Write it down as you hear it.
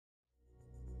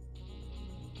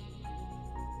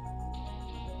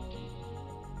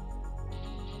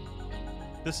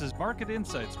This is Market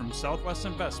Insights from Southwest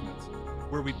Investments,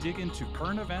 where we dig into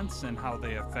current events and how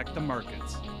they affect the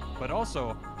markets, but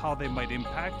also how they might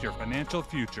impact your financial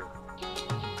future.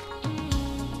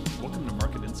 Welcome to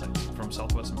Market Insights from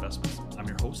Southwest Investments. I'm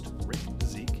your host, Rick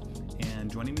Zeke,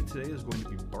 and joining me today is going to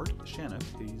be Bart Shaniff.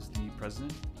 He's the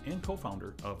president and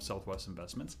co-founder of Southwest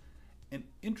Investments. And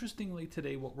interestingly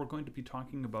today, what we're going to be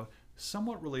talking about,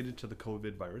 somewhat related to the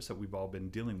COVID virus that we've all been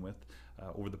dealing with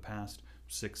over the past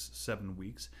 6-7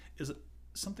 weeks, is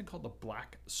something called the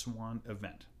Black Swan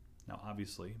event. Now,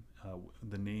 obviously,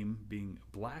 the name being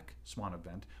Black Swan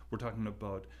event, we're talking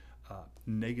about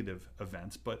negative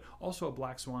events, but also a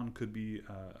black swan could be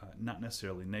not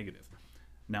necessarily negative.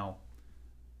 Now,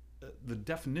 the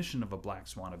definition of a black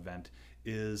swan event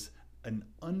is an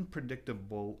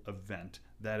unpredictable event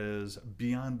that is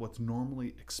beyond what's normally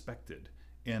expected.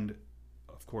 And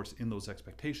of course, in those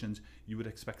expectations, you would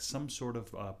expect some sort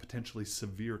of potentially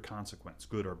severe consequence,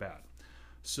 good or bad.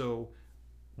 So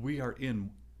we are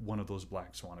in one of those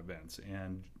black swan events.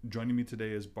 And joining me today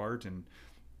is Bart, and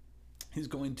he's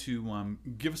going to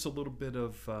give us a little bit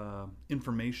of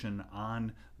information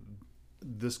on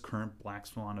this current black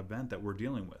swan event that we're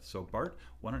dealing with. So Bart,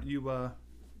 why don't you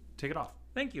take it off?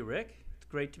 Thank you, Rick. It's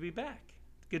great to be back.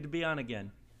 It's good to be on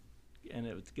again, and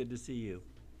it's good to see you.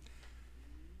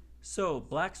 So,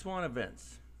 black swan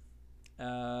events.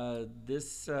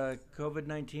 This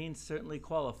COVID-19 certainly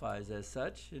qualifies as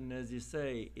such, and as you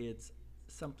say, it's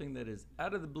something that is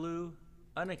out of the blue,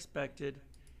 unexpected,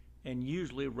 and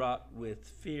usually wrought with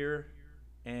fear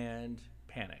and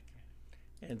panic.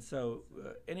 And so,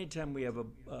 anytime we have a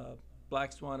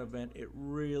black swan event, it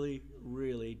really,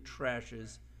 really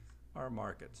trashes our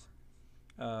markets.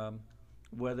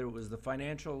 Whether it was the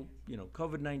financial,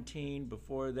 COVID-19,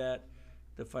 before that,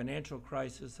 the financial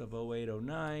crisis of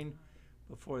 08-09,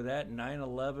 before that,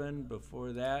 9/11,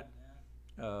 before that,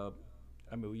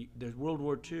 there's World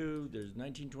War II, there's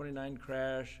 1929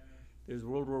 crash, there's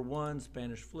World War I,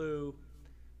 Spanish flu,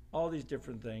 all these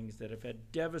different things that have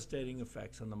had devastating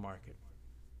effects on the market.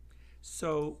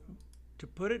 So, to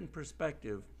put it in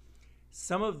perspective,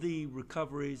 some of the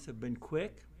recoveries have been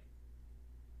quick,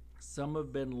 some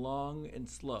have been long and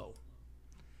slow.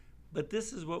 But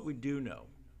this is what we do know.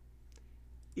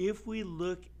 If we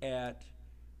look at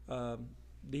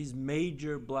these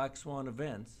major black swan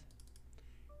events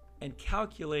and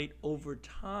calculate over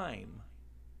time,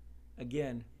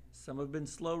 again, some have been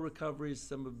slow recoveries,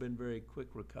 some have been very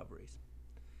quick recoveries.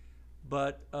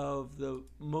 But of the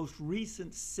most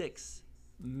recent 6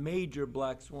 major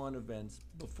black swan events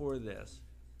before this,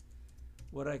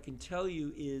 what I can tell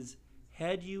you is,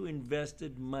 had you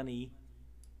invested money,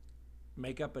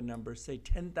 make up a number, say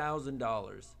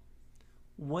 $10,000,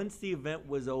 once the event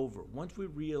was over, once we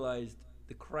realized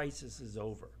the crisis is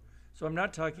over. So I'm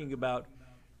not talking about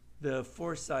the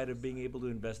foresight of being able to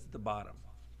invest at the bottom.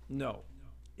 No,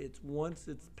 it's once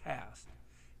it's passed.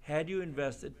 Had you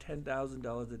invested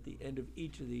 $10,000 at the end of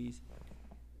each of these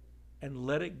and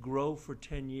let it grow for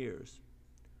 10 years,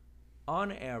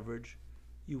 on average,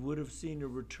 you would have seen a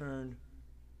return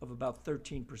of about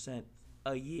 13%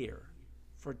 a year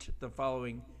for the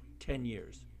following 10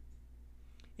 years.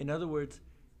 In other words,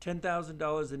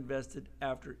 $10,000 invested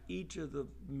after each of the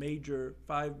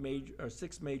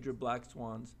 6 major black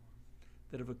swans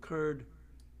that have occurred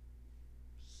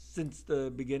since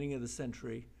the beginning of the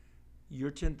century,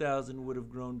 your $10,000 would have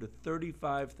grown to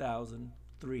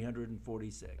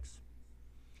 $35,346.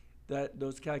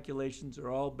 Those calculations are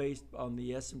all based on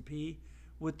the S&P,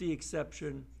 with the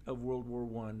exception of World War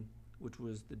I, which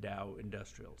was the Dow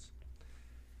Industrials.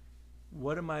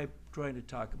 What am I trying to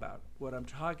talk about? What I'm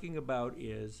talking about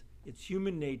is it's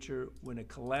human nature when a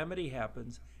calamity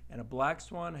happens and a black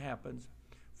swan happens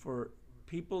for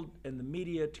people in the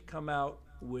media to come out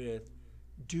with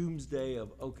doomsday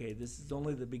of, okay, this is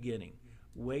only the beginning.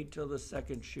 Wait till the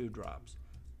second shoe drops.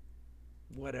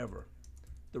 Whatever.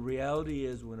 The reality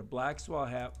is when a black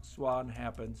swan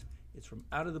happens, it's from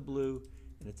out of the blue,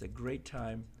 and it's a great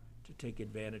time to take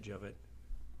advantage of it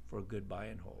for a good buy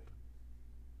and hold.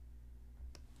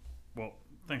 Well,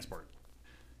 thanks, Bart.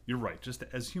 You're right. Just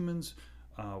as humans,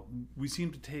 we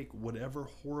seem to take whatever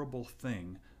horrible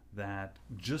thing that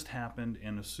just happened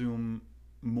and assume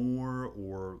more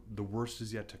or the worst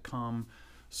is yet to come.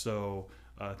 So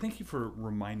thank you for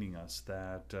reminding us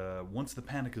that once the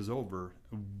panic is over,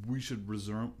 we should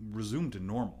resume to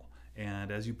normal.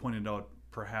 And as you pointed out,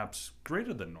 perhaps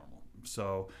greater than normal.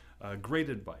 So great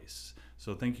advice.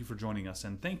 So thank you for joining us,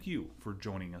 and thank you for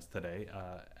joining us today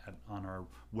on our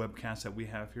webcast that we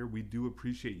have here. We do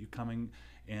appreciate you coming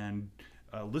and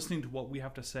listening to what we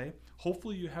have to say.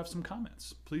 Hopefully you have some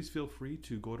comments. Please feel free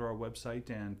to go to our website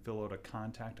and fill out a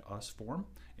contact us form.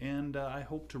 And I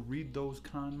hope to read those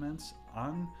comments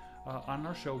on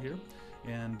our show here.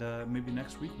 And maybe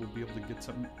next week we'll be able to get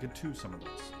to some of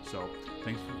those. So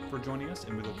thanks for joining us,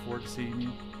 and we look forward to seeing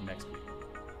you next week.